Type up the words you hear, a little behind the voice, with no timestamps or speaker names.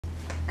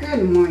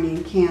Good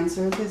morning,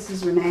 Cancer. This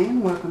is Renee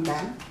and welcome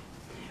back.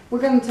 We're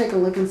going to take a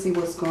look and see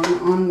what's going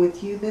on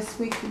with you this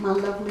week, my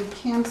lovely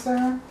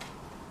Cancer.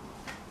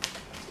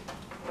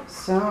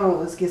 So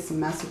let's get some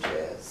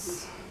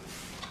messages.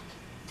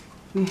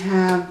 We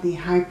have the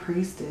High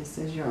Priestess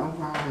as your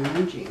overall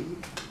energy.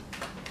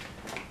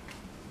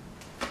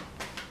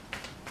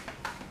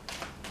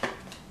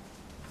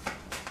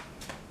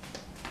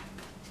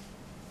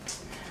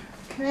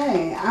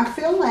 Okay, I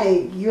feel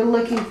like you're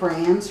looking for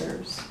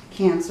answers,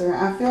 Cancer.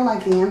 I feel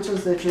like the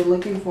answers that you're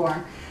looking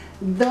for,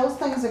 those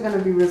things are going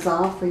to be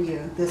resolved for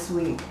you this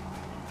week.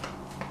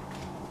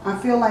 I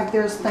feel like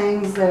there's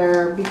things that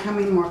are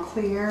becoming more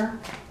clear,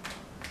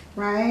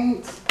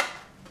 right?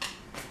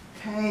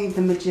 Okay,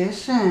 the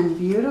Magician,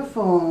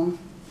 beautiful.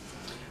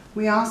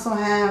 We also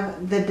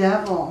have the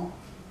Devil,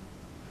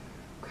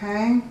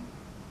 okay?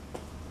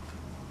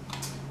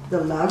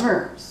 The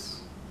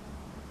Lovers.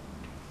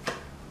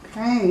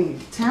 Okay,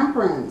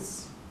 Temperance.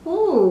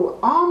 Ooh,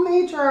 all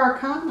major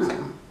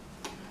arcana.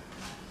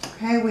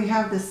 Okay, we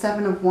have the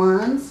Seven of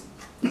Wands,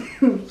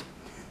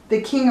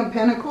 the King of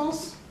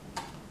Pentacles,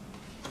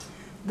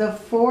 the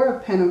Four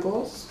of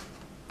Pentacles,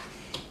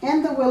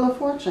 and the Wheel of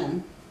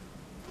Fortune.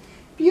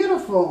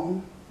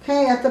 Beautiful.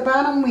 Okay, at the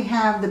bottom we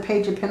have the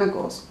Page of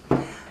Pentacles.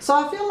 So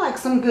I feel like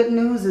some good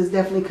news is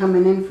definitely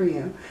coming in for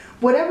you.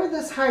 Whatever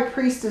this High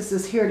Priestess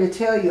is here to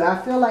tell you, I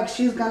feel like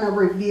she's going to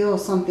reveal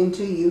something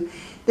to you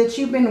that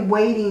you've been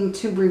waiting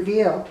to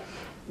reveal,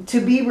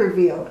 to be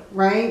revealed,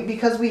 right?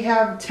 Because we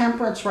have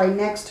Temperance right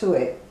next to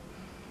it.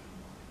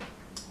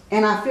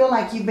 And I feel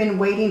like you've been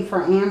waiting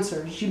for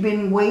answers. You've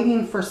been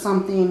waiting for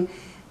something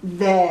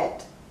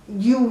that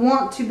you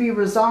want to be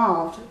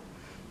resolved,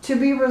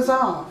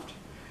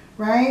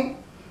 right?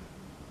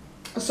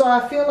 So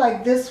I feel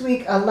like this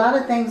week a lot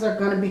of things are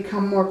going to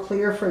become more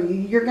clear for you.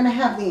 You're going to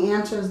have the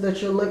answers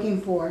that you're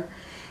looking for.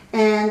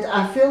 And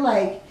I feel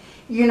like,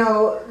 you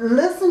know,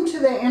 listen to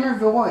the inner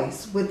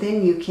voice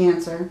within you,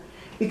 Cancer,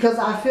 because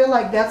I feel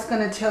like that's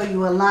going to tell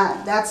you a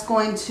lot. That's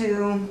going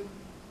to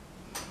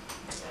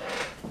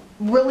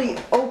really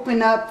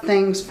open up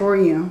things for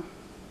you.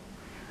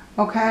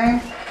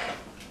 Okay?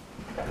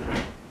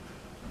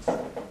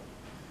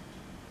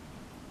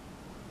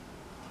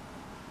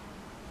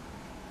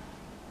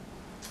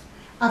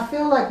 I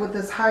feel like with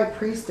this High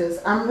Priestess,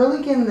 I'm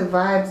really getting the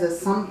vibes that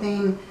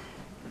something,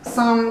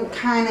 some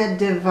kind of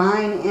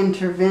divine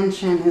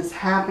intervention is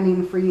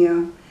happening for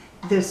you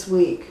this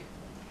week.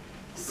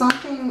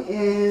 Something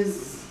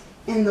is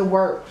in the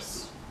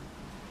works.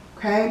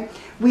 Okay?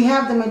 We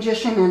have the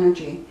Magician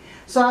energy.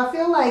 So I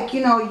feel like,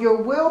 you know,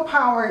 your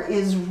willpower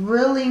is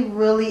really,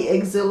 really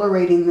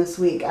exhilarating this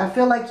week. I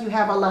feel like you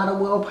have a lot of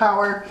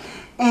willpower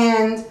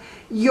and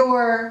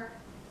your,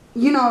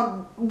 you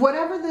know,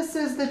 whatever this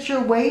is that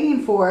you're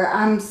waiting for,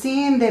 I'm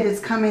seeing that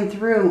it's coming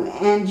through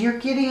and you're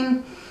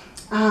getting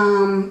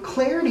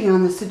clarity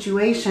on the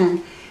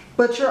situation.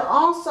 But you're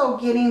also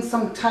getting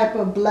some type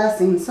of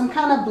blessing. Some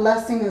kind of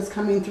blessing is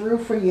coming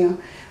through for you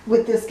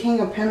with this King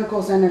of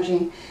Pentacles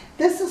energy.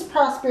 This is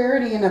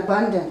prosperity and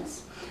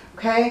abundance.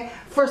 Okay?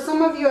 For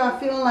some of you, I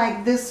feel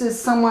like this is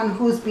someone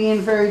who's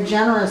being very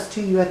generous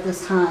to you at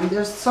this time.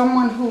 There's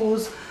someone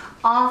who's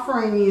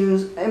offering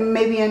you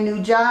maybe a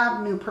new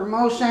job, new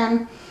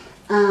promotion,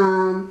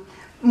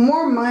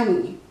 more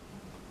money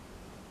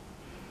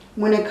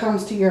when it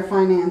comes to your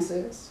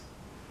finances.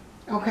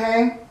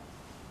 Okay?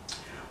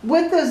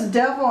 With this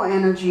Devil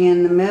energy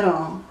in the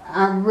middle,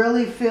 I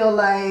really feel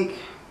like,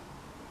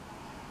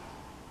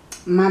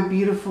 my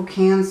beautiful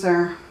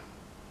Cancer,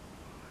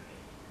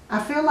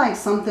 I feel like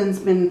something's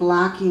been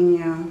blocking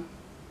you.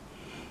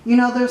 You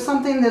know, there's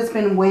something that's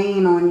been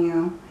weighing on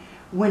you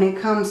when it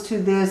comes to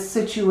this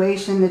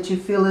situation that you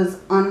feel is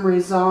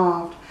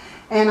unresolved.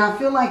 And I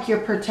feel like you're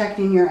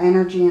protecting your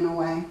energy in a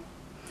way.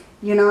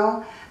 You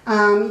know,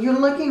 you're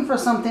looking for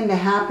something to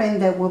happen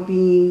that will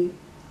be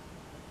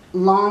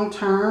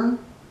long-term.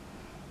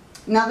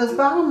 Now this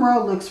bottom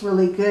row looks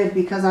really good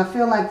because I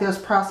feel like there's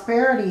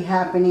prosperity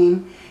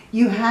happening.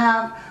 You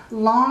have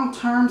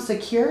long-term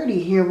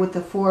security here with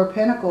the Four of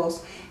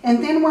Pentacles.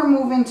 And then we're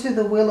moving to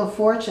the Wheel of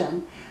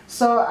Fortune.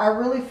 So I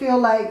really feel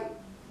like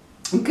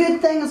good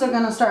things are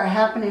going to start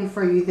happening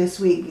for you this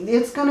week.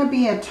 It's going to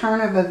be a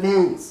turn of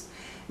events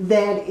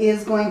that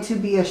is going to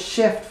be a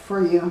shift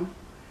for you.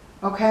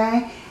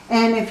 Okay?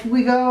 And if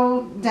we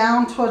go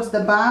down towards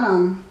the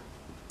bottom,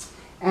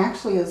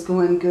 actually it's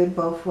going good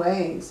both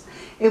ways.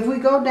 If we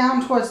go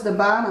down towards the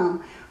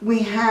bottom, we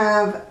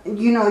have,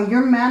 you know,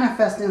 you're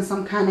manifesting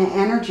some kind of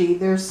energy.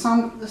 There's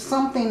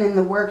something in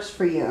the works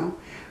for you,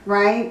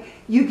 right?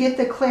 You get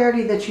the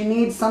clarity that you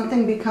need.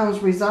 Something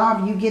becomes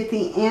resolved. You get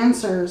the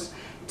answers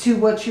to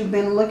what you've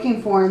been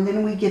looking for. And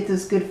then we get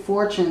this good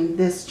fortune,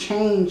 this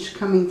change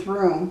coming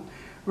through,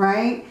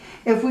 right?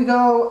 If we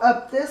go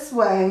up this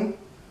way,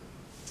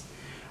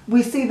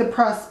 we see the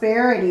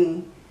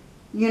prosperity,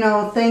 you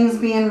know, things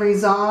being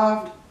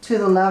resolved to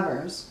the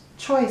Lovers.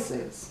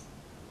 Choices,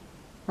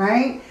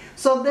 right?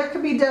 So there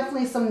could be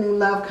definitely some new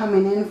love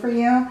coming in for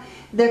you.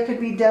 There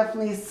could be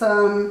definitely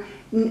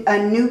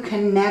a new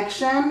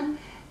connection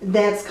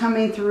that's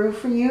coming through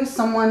for you.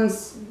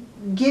 Someone's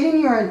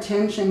getting your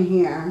attention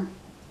here,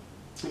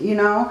 you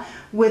know,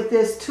 with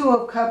this Two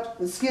of Cups,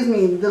 excuse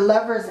me, the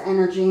Lover's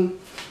energy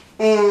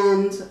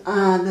and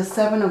the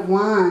Seven of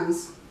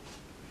Wands.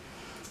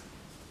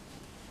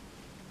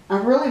 I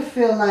really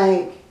feel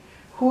like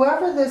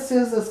whoever this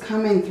is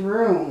coming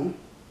through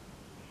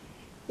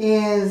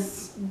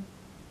is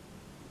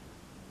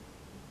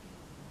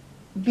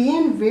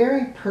being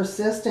very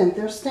persistent.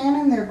 They're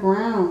standing their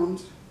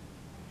ground.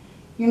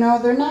 You know,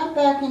 they're not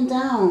backing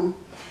down.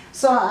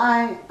 So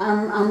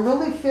I'm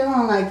really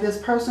feeling like this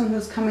person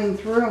who's coming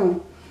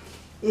through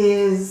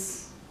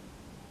is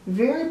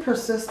very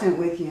persistent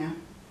with you,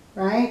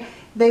 right?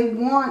 They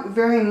want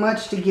very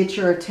much to get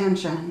your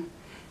attention.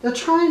 They're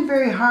trying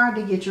very hard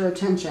to get your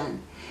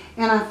attention.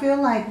 And I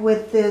feel like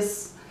with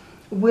this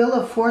Wheel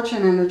of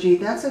Fortune energy,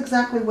 that's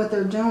exactly what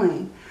they're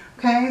doing.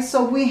 Okay,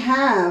 so we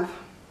have,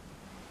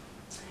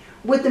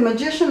 with the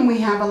Magician, we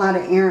have a lot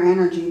of air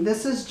energy.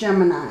 This is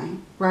Gemini,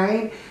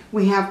 right?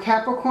 We have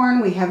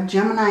Capricorn, we have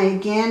Gemini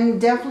again.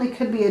 Definitely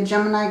could be a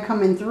Gemini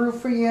coming through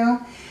for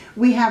you.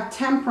 We have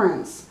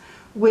Temperance,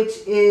 which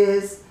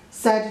is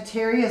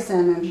Sagittarius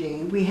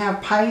energy. We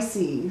have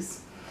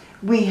Pisces.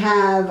 We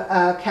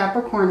have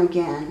Capricorn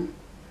again.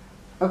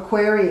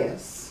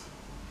 Aquarius.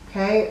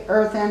 Okay,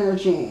 Earth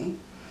energy.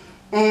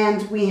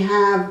 And we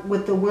have,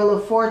 with the Wheel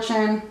of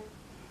Fortune,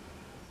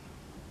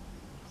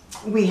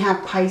 we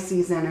have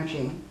Pisces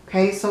energy.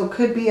 Okay, so it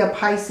could be a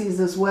Pisces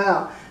as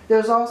well.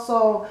 There's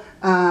also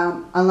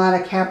a lot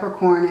of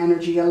Capricorn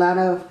energy, a lot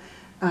of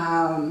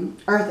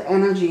Earth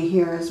energy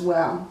here as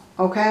well.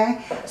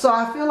 Okay, so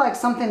I feel like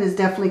something is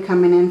definitely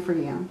coming in for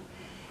you.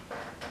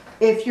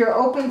 If you're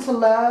open to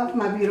love,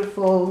 my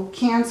beautiful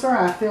Cancer,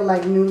 I feel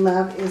like new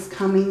love is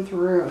coming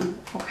through.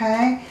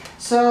 Okay,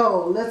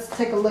 so let's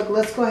take a look.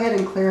 Let's go ahead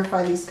and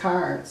clarify these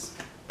cards.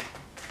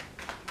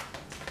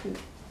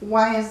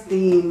 Why is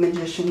the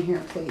Magician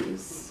here,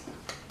 please?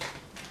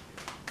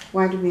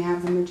 Why do we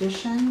have the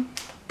Magician?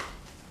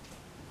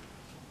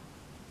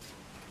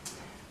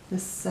 The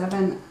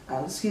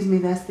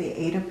that's the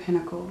Eight of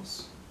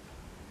Pentacles.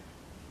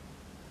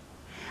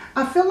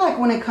 I feel like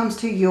when it comes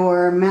to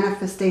your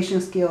manifestation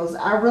skills,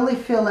 I really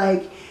feel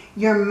like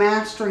you're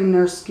mastering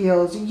their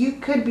skills. You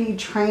could be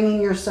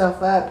training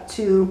yourself up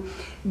to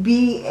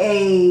be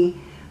a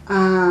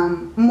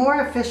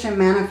more efficient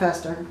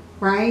manifester,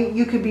 right?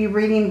 You could be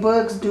reading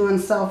books, doing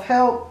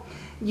self-help.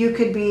 You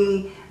could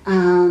be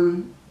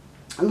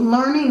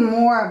learning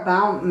more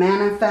about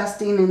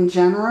manifesting in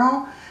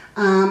general.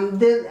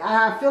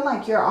 I feel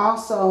like you're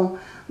also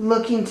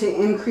looking to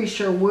increase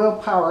your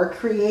willpower,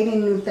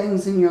 creating new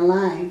things in your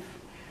life,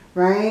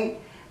 right?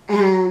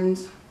 And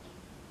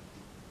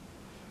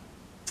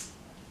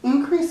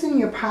increasing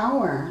your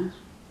power,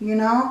 you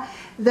know?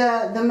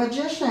 The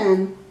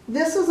Magician,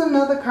 this is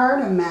another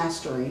card of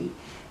mastery.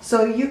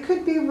 So you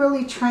could be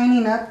really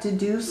training up to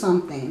do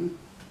something,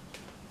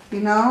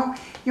 you know?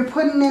 You're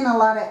putting in a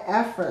lot of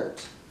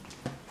effort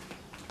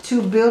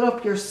to build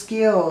up your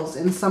skills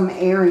in some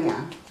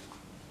area.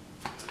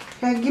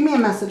 Okay, give me a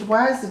message.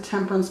 Why is the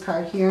Temperance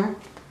card here?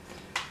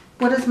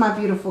 What is my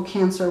beautiful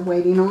Cancer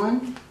waiting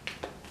on?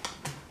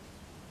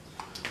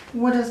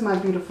 What is my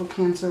beautiful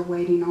Cancer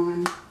waiting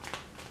on?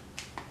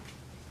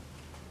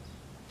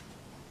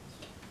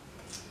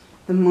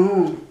 The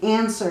Moon.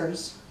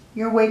 Answers.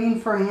 You're waiting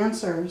for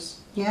answers.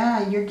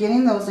 Yeah, you're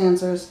getting those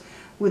answers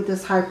with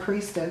this High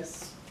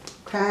Priestess.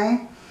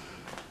 Okay?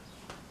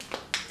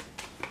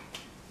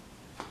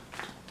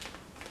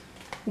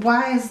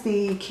 Why is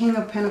the King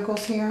of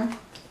Pentacles here?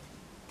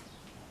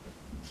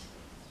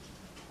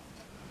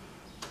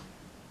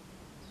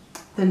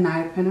 The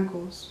Knight of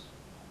Pentacles.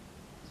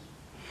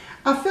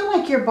 I feel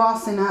like you're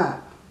bossing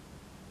up.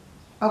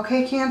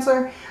 Okay,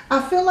 Cancer?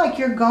 I feel like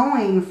you're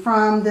going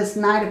from this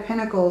Knight of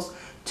Pentacles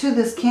to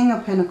this King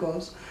of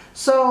Pentacles.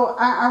 So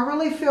I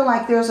really feel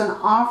like there's an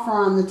offer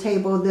on the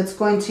table that's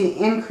going to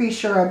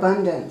increase your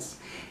abundance.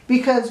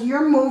 Because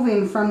you're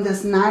moving from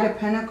this Knight of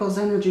Pentacles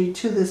energy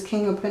to this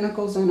King of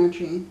Pentacles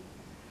energy.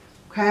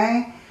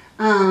 Okay?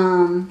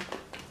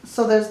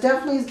 So there's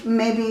definitely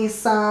maybe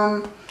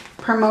some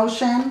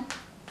promotion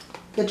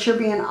that you're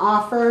being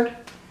offered.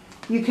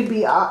 You could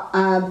be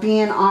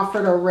being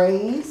offered a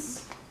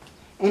raise,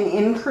 an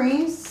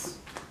increase.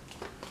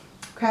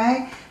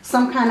 Okay?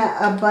 Some kind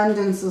of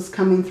abundance is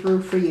coming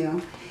through for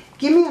you.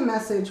 Give me a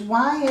message.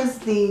 Why is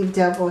the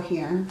Devil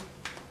here?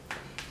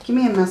 Give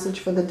me a message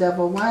for the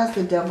Devil. Why is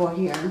the Devil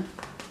here?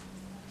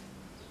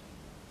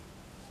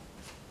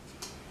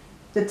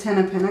 The Ten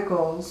of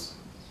Pentacles.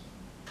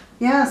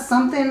 Yeah,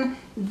 something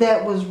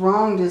that was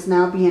wronged is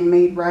now being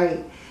made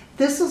right.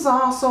 This is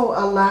also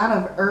a lot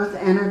of Earth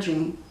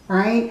energy,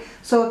 right?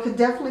 So it could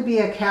definitely be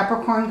a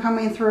Capricorn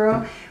coming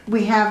through.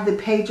 We have the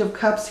Page of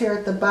Cups here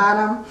at the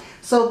bottom.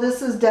 So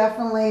this is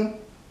definitely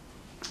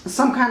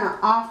some kind of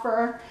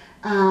offer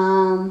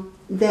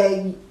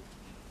that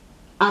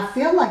I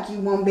feel like you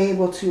won't be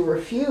able to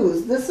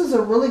refuse. This is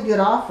a really good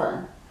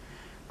offer,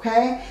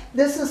 okay?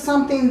 This is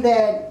something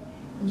that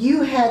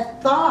you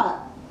had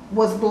thought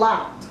was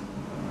blocked,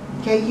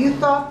 Okay, you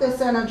thought this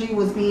energy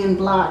was being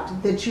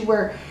blocked, that you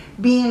were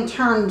being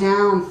turned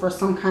down for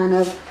some kind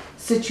of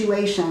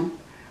situation,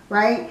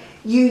 right?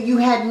 You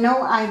had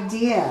no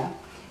idea.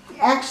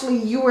 Actually,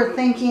 you were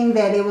thinking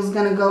that it was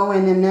going to go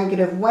in a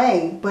negative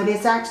way, but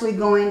it's actually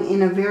going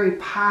in a very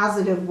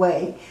positive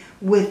way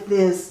with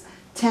this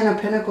Ten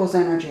of Pentacles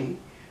energy,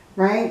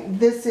 right?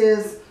 This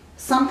is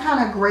some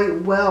kind of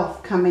great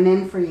wealth coming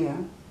in for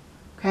you,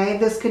 okay?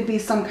 This could be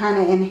some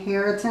kind of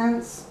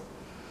inheritance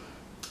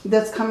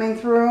that's coming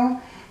through,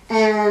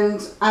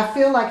 and I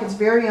feel like it's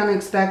very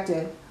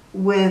unexpected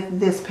with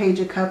this Page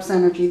of Cups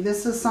energy.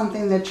 This is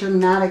something that you're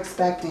not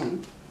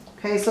expecting,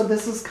 okay? So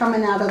this is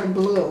coming out of the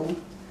blue.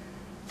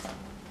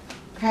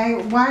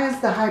 Okay, why is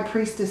the High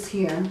Priestess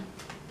here?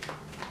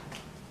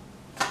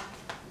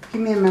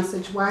 Give me a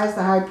message. Why is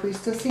the High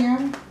Priestess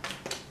here?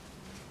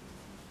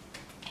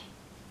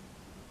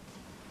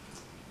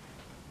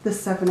 The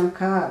Seven of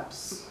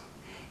Cups.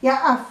 Yeah,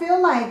 I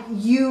feel like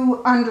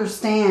you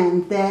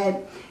understand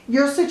that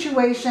your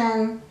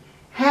situation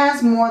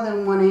has more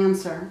than one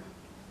answer.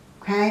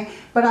 Okay,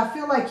 but I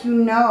feel like you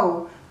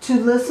know to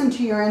listen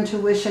to your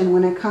intuition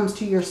when it comes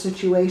to your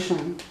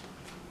situation.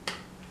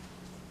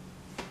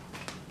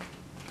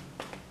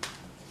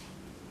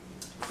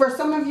 For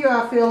some of you,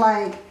 I feel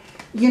like,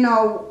 you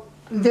know,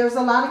 there's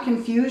a lot of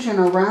confusion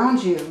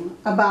around you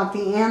about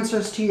the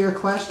answers to your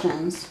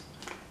questions.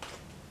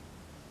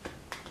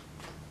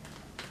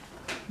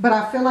 But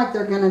I feel like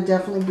they're going to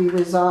definitely be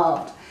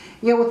resolved.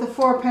 Yeah, with the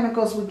Four of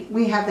Pentacles,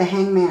 we have the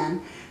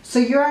Hangman. So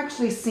you're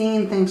actually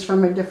seeing things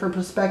from a different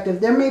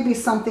perspective. There may be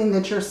something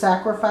that you're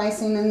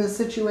sacrificing in this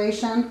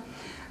situation.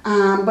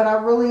 But I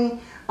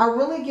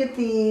really get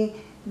the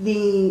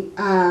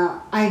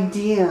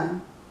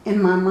idea in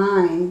my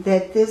mind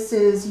that this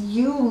is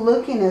you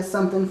looking at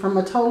something from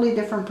a totally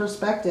different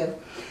perspective.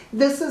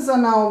 This is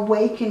an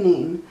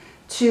awakening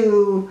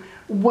to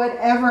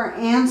whatever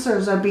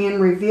answers are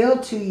being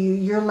revealed to you.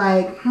 You're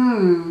like,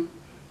 you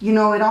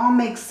know, it all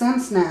makes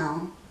sense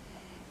now.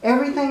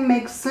 Everything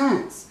makes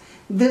sense.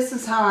 This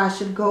is how I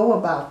should go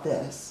about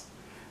this,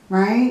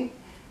 right?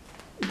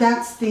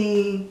 That's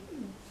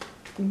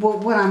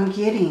what I'm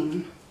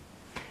getting.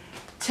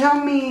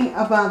 Tell me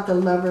about the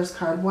Lover's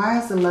card. Why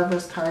is the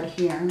Lover's card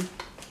here?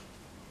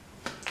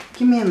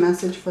 Give me a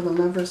message for the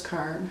Lover's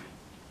card.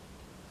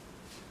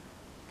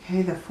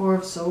 Okay, the Four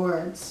of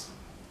Swords.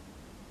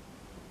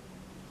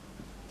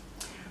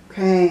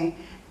 Okay,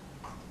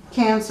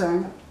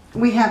 Cancer.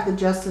 We have the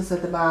Justice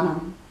at the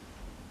bottom.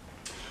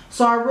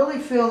 So I really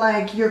feel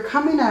like you're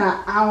coming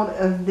out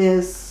of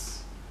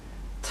this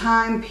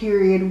time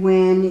period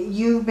when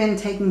you've been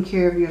taking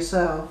care of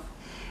yourself.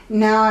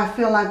 Now I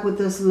feel like with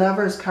this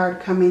Lover's card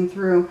coming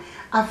through,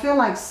 I feel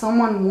like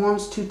someone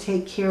wants to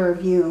take care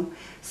of you.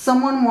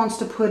 Someone wants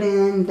to put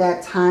in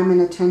that time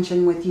and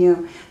attention with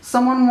you.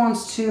 Someone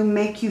wants to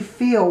make you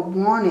feel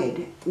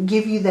wanted,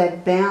 give you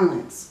that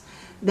balance,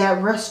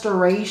 that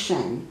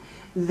restoration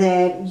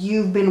that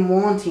you've been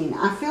wanting.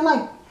 I feel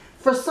like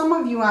for some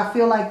of you, I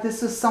feel like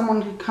this is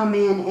someone to come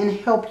in and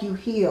help you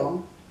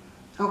heal.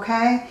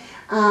 Okay?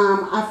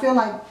 I feel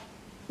like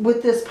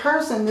with this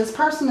person is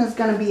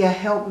going to be a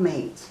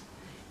helpmate.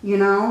 You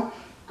know?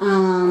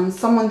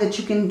 Someone that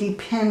you can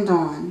depend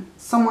on.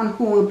 Someone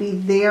who will be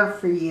there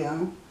for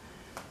you.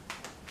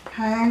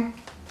 Okay?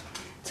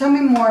 Tell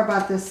me more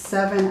about this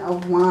Seven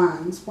of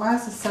Wands. Why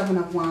is the Seven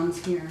of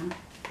Wands here?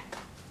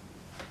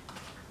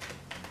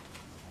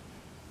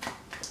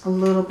 A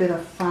little bit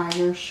of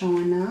fire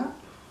showing up.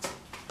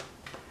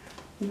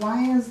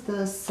 Why is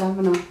the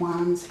Seven of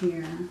Wands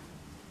here?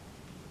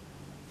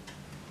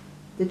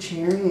 The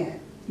Chariot.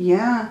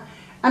 Yeah.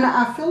 And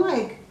I feel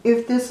like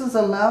if this is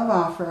a love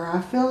offer, I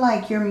feel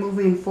like you're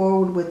moving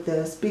forward with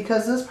this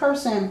because this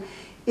person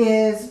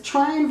is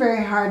trying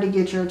very hard to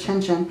get your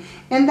attention.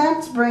 And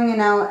that's bringing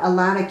out a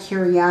lot of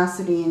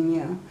curiosity in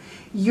you.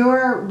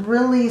 You're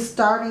really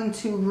starting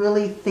to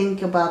really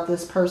think about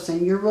this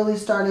person. You're really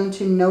starting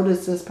to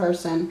notice this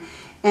person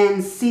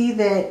and see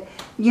that,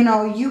 you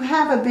know, you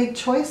have a big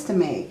choice to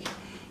make.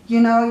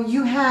 You know,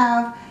 you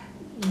have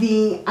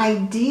the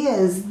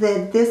ideas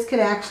that this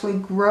could actually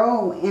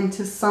grow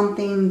into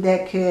something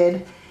that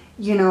could,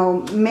 you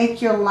know,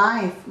 make your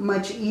life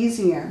much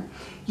easier.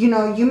 You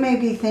know, you may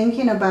be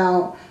thinking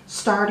about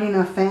starting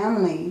a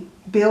family,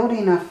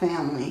 building a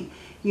family,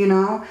 you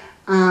know.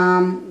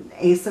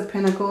 Ace of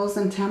Pentacles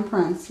and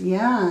Temperance.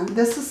 Yeah,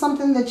 this is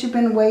something that you've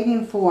been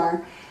waiting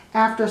for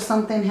after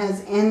something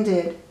has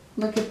ended.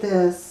 Look at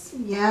this.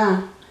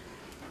 Yeah.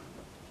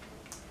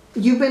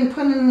 You've been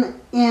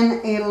putting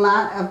in a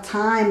lot of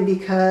time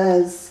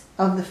because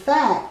of the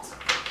fact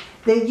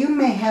that you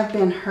may have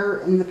been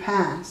hurt in the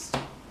past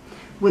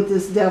with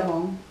this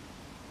Devil.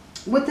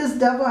 With this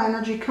Devil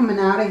energy coming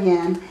out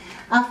again,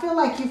 I feel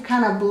like you've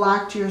kind of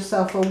blocked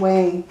yourself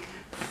away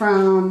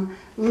from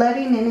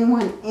letting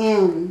anyone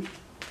in.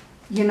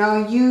 You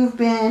know, you've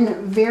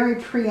been very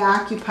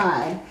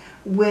preoccupied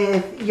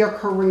with your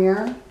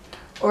career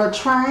or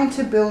trying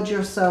to build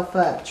yourself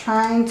up,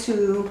 trying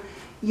to,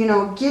 you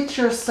know, get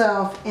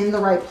yourself in the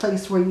right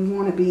place where you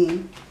want to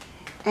be.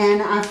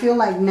 And I feel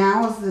like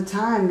now is the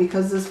time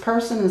because this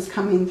person is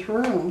coming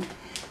through.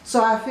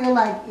 So I feel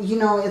like, you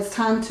know, it's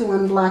time to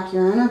unblock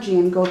your energy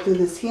and go through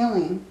this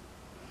healing.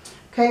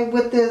 Okay,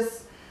 with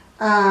this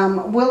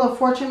Wheel of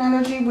Fortune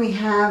energy, we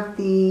have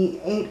the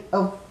 8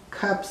 of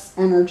Cups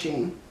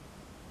energy.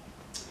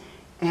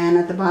 And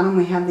at the bottom,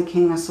 we have the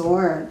King of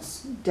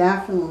Swords.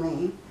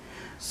 Definitely.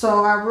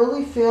 So I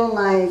really feel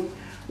like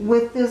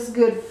with this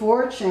good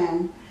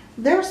fortune,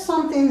 there's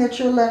something that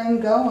you're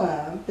letting go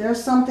of.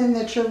 There's something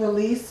that you're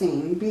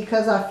releasing.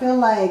 Because I feel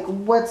like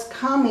what's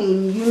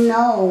coming, you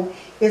know,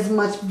 is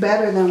much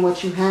better than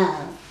what you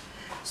have.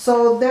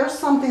 So there's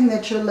something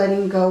that you're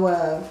letting go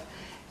of.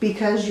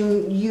 Because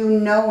you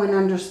know and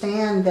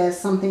understand that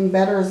something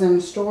better is in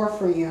store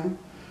for you.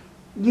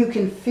 You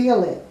can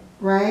feel it,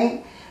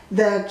 right?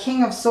 The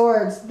King of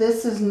Swords,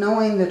 this is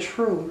knowing the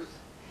truth.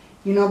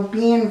 You know,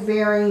 being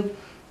very,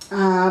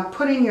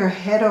 putting your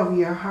head over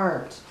your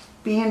heart.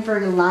 Being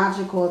very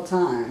logical at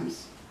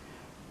times.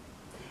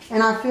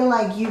 And I feel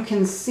like you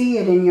can see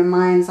it in your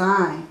mind's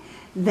eye.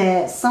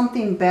 That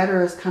something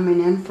better is coming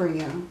in for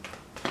you.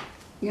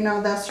 You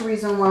know, that's the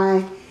reason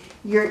why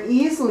you're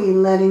easily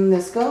letting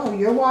this go.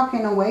 You're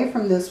walking away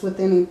from this with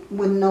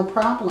no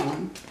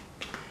problem.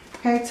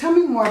 Okay, tell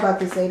me more about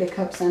this 8 of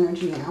Cups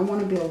energy. I want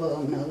to be a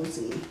little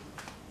nosy.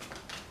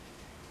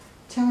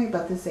 Tell me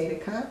about this 8 of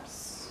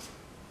Cups.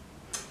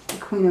 The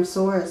Queen of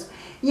Swords.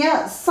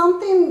 Yeah,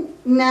 something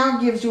now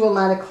gives you a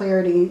lot of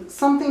clarity.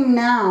 Something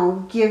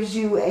now gives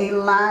you a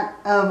lot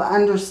of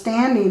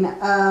understanding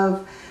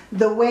of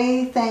the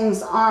way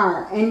things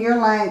are. And you're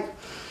like,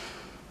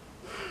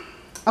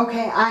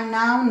 okay, I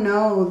now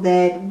know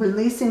that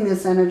releasing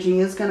this energy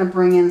is going to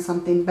bring in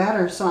something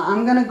better. So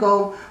I'm going to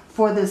go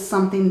for this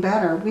something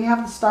better. We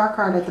have the Star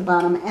card at the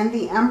bottom and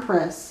the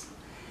Empress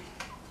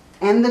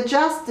and the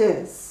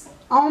Justice.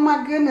 Oh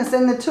my goodness,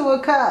 and the 2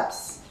 of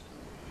Cups.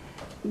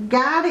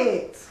 Got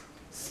it,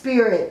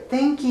 Spirit.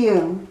 Thank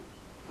you.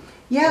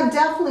 Yeah,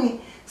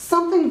 definitely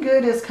something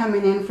good is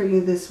coming in for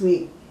you this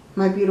week,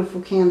 my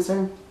beautiful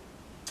Cancer.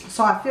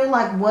 So I feel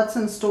like what's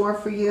in store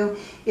for you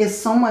is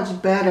so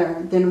much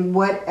better than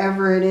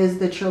whatever it is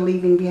that you're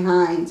leaving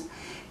behind.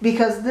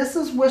 Because this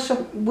is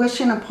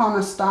wishing upon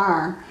a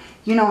star.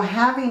 You know,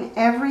 having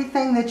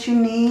everything that you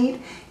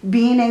need,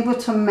 being able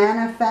to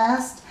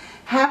manifest,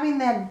 having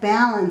that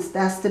balance,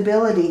 that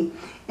stability,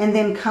 and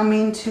then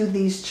coming to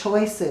these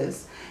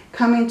choices.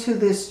 Coming to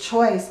this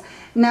choice.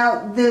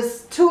 Now,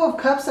 this 2 of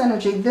Cups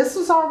energy, this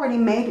is already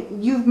made.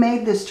 You've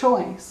made this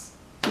choice.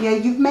 Yeah,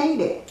 you've made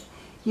it.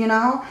 You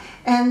know,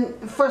 and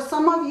for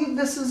some of you,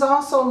 this is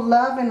also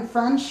love and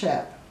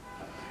friendship.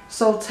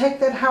 So take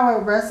that how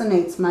it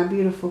resonates, my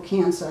beautiful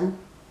Cancer.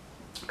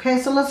 Okay,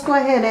 so let's go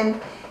ahead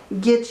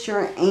and get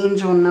your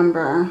angel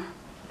number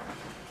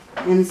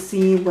and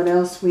see what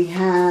else we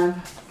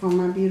have for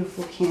my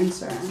beautiful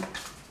Cancer.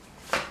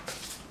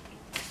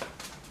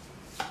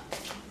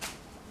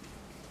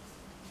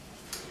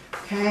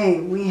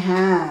 Okay, we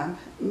have,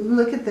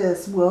 look at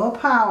this,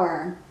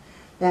 willpower,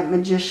 that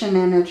magician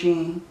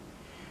energy.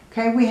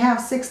 Okay, we have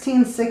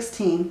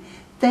 1616.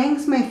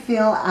 Things may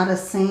feel out of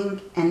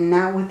sync and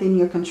not within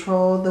your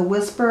control. The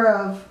whisper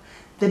of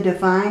the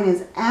divine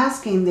is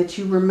asking that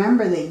you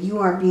remember that you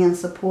are being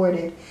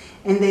supported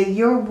and that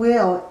your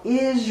will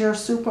is your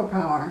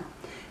superpower.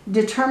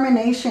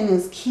 Determination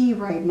is key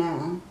right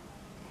now.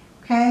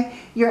 Okay,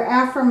 your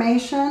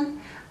affirmation,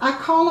 I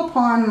call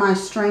upon my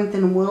strength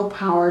and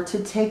willpower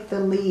to take the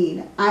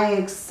lead. I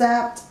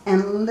accept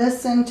and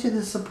listen to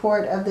the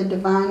support of the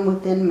divine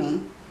within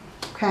me.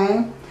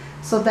 Okay.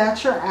 So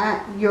that's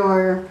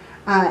your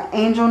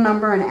angel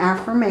number and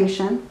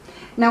affirmation.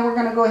 Now we're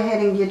going to go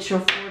ahead and get your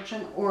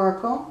fortune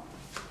oracle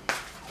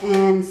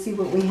and see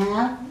what we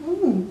have.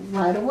 Ooh,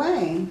 right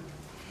away.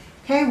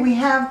 Okay, we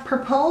have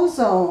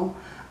proposal.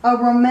 A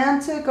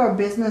romantic or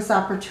business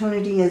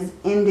opportunity is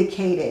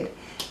indicated.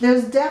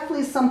 There's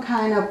definitely some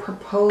kind of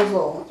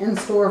proposal in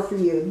store for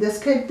you.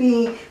 This could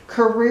be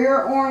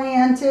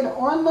career-oriented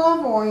or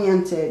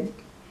love-oriented.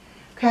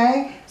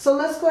 Okay, so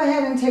let's go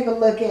ahead and take a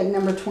look at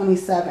number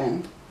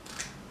 27.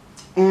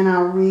 And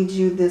I'll read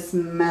you this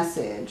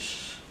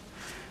message.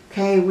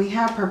 Okay, we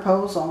have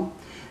proposal.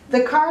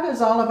 The card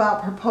is all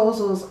about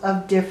proposals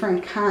of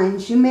different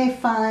kinds. You may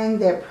find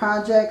that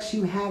projects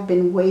you have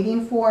been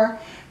waiting for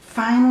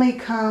finally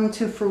come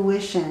to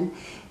fruition.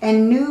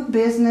 And new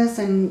business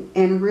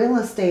and real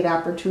estate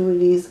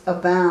opportunities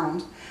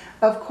abound.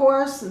 Of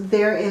course,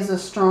 there is a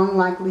strong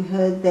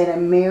likelihood that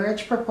a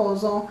marriage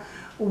proposal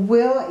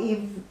will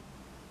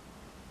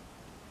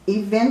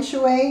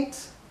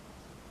eventuate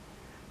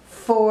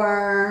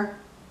for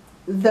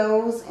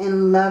those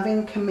in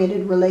loving,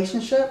 committed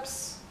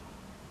relationships.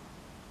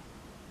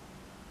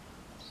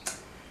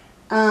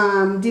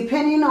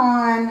 Depending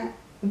on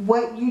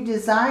what you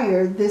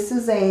desire, this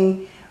is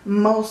a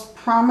most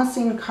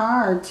promising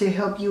card to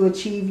help you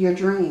achieve your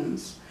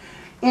dreams.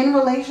 In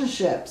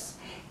relationships,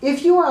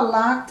 if you are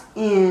locked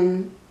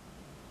in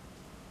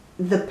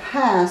the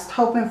past,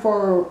 hoping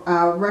for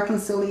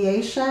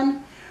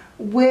reconciliation,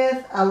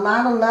 with a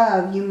lot of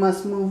love, you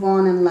must move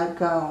on and let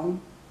go.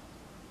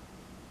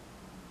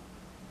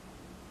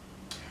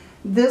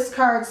 This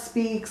card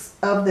speaks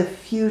of the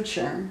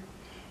future.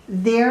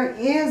 There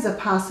is a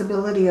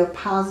possibility of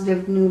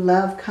positive new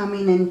love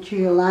coming into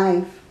your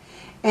life,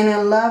 and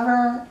a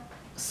lover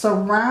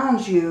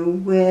surrounds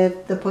you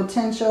with the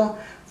potential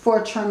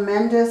for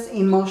tremendous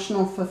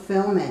emotional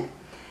fulfillment.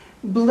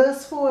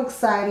 Blissful,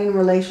 exciting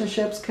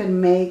relationships could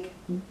make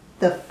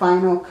the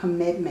final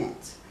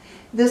commitment.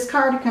 This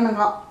card can,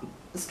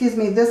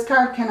 this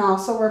card can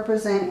also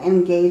represent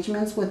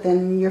engagements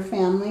within your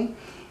family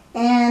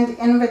and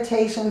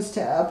invitations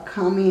to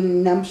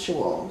upcoming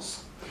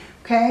nuptials.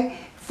 Okay,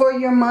 for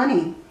your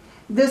money,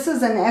 this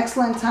is an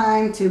excellent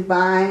time to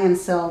buy and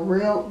sell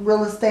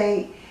real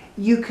estate.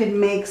 You could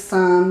make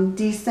some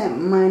decent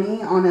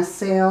money on a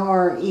sale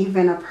or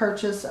even a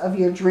purchase of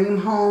your dream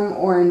home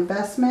or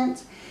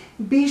investment.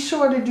 Be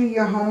sure to do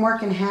your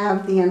homework and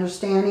have the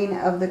understanding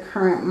of the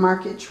current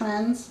market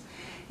trends.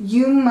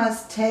 You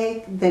must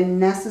take the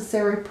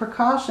necessary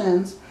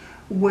precautions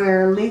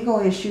where legal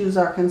issues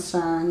are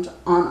concerned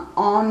on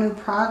all new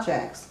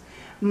projects.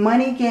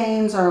 Money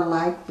gains are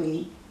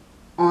likely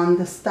on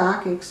the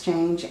stock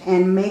exchange,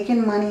 and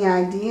making money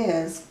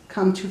ideas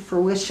come to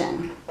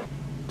fruition.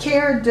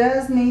 Care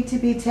does need to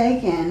be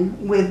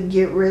taken with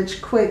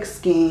get-rich-quick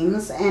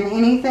schemes, and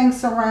anything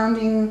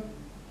surrounding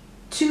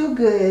too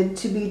good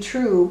to be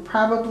true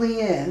probably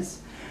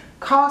is.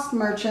 Cost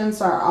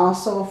merchants are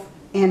also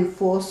in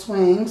full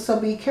swing, so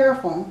be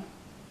careful.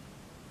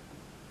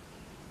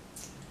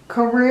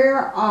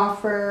 Career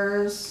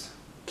offers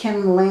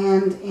can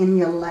land in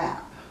your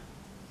lap.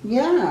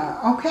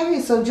 Yeah,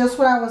 okay, so just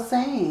what I was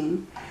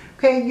saying.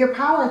 Okay, your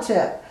power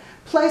tip.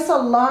 Place a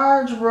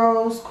large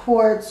rose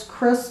quartz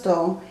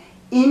crystal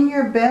in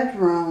your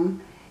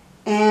bedroom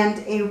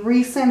and a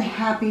recent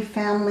happy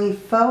family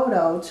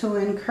photo to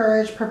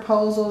encourage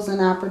proposals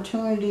and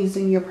opportunities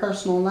in your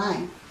personal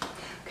life.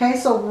 Okay,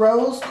 so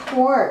rose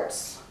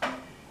quartz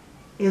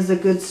is a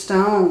good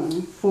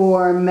stone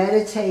for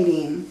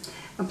meditating.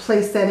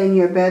 Place that in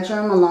your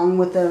bedroom along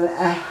with a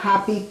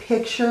happy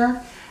picture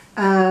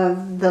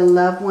of the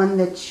loved one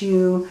that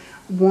you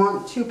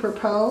want to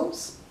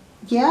propose.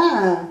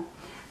 Yeah.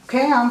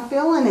 Okay, I'm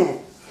feeling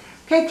it.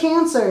 Okay,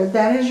 Cancer,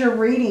 that is your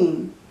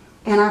reading.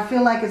 And I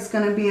feel like it's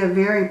going to be a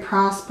very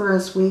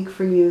prosperous week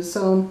for you.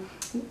 So,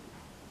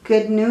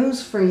 good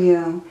news for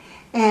you.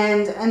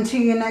 And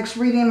until your next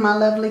reading, my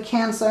lovely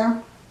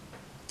Cancer,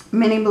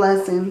 many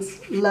blessings,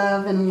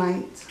 love, and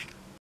light.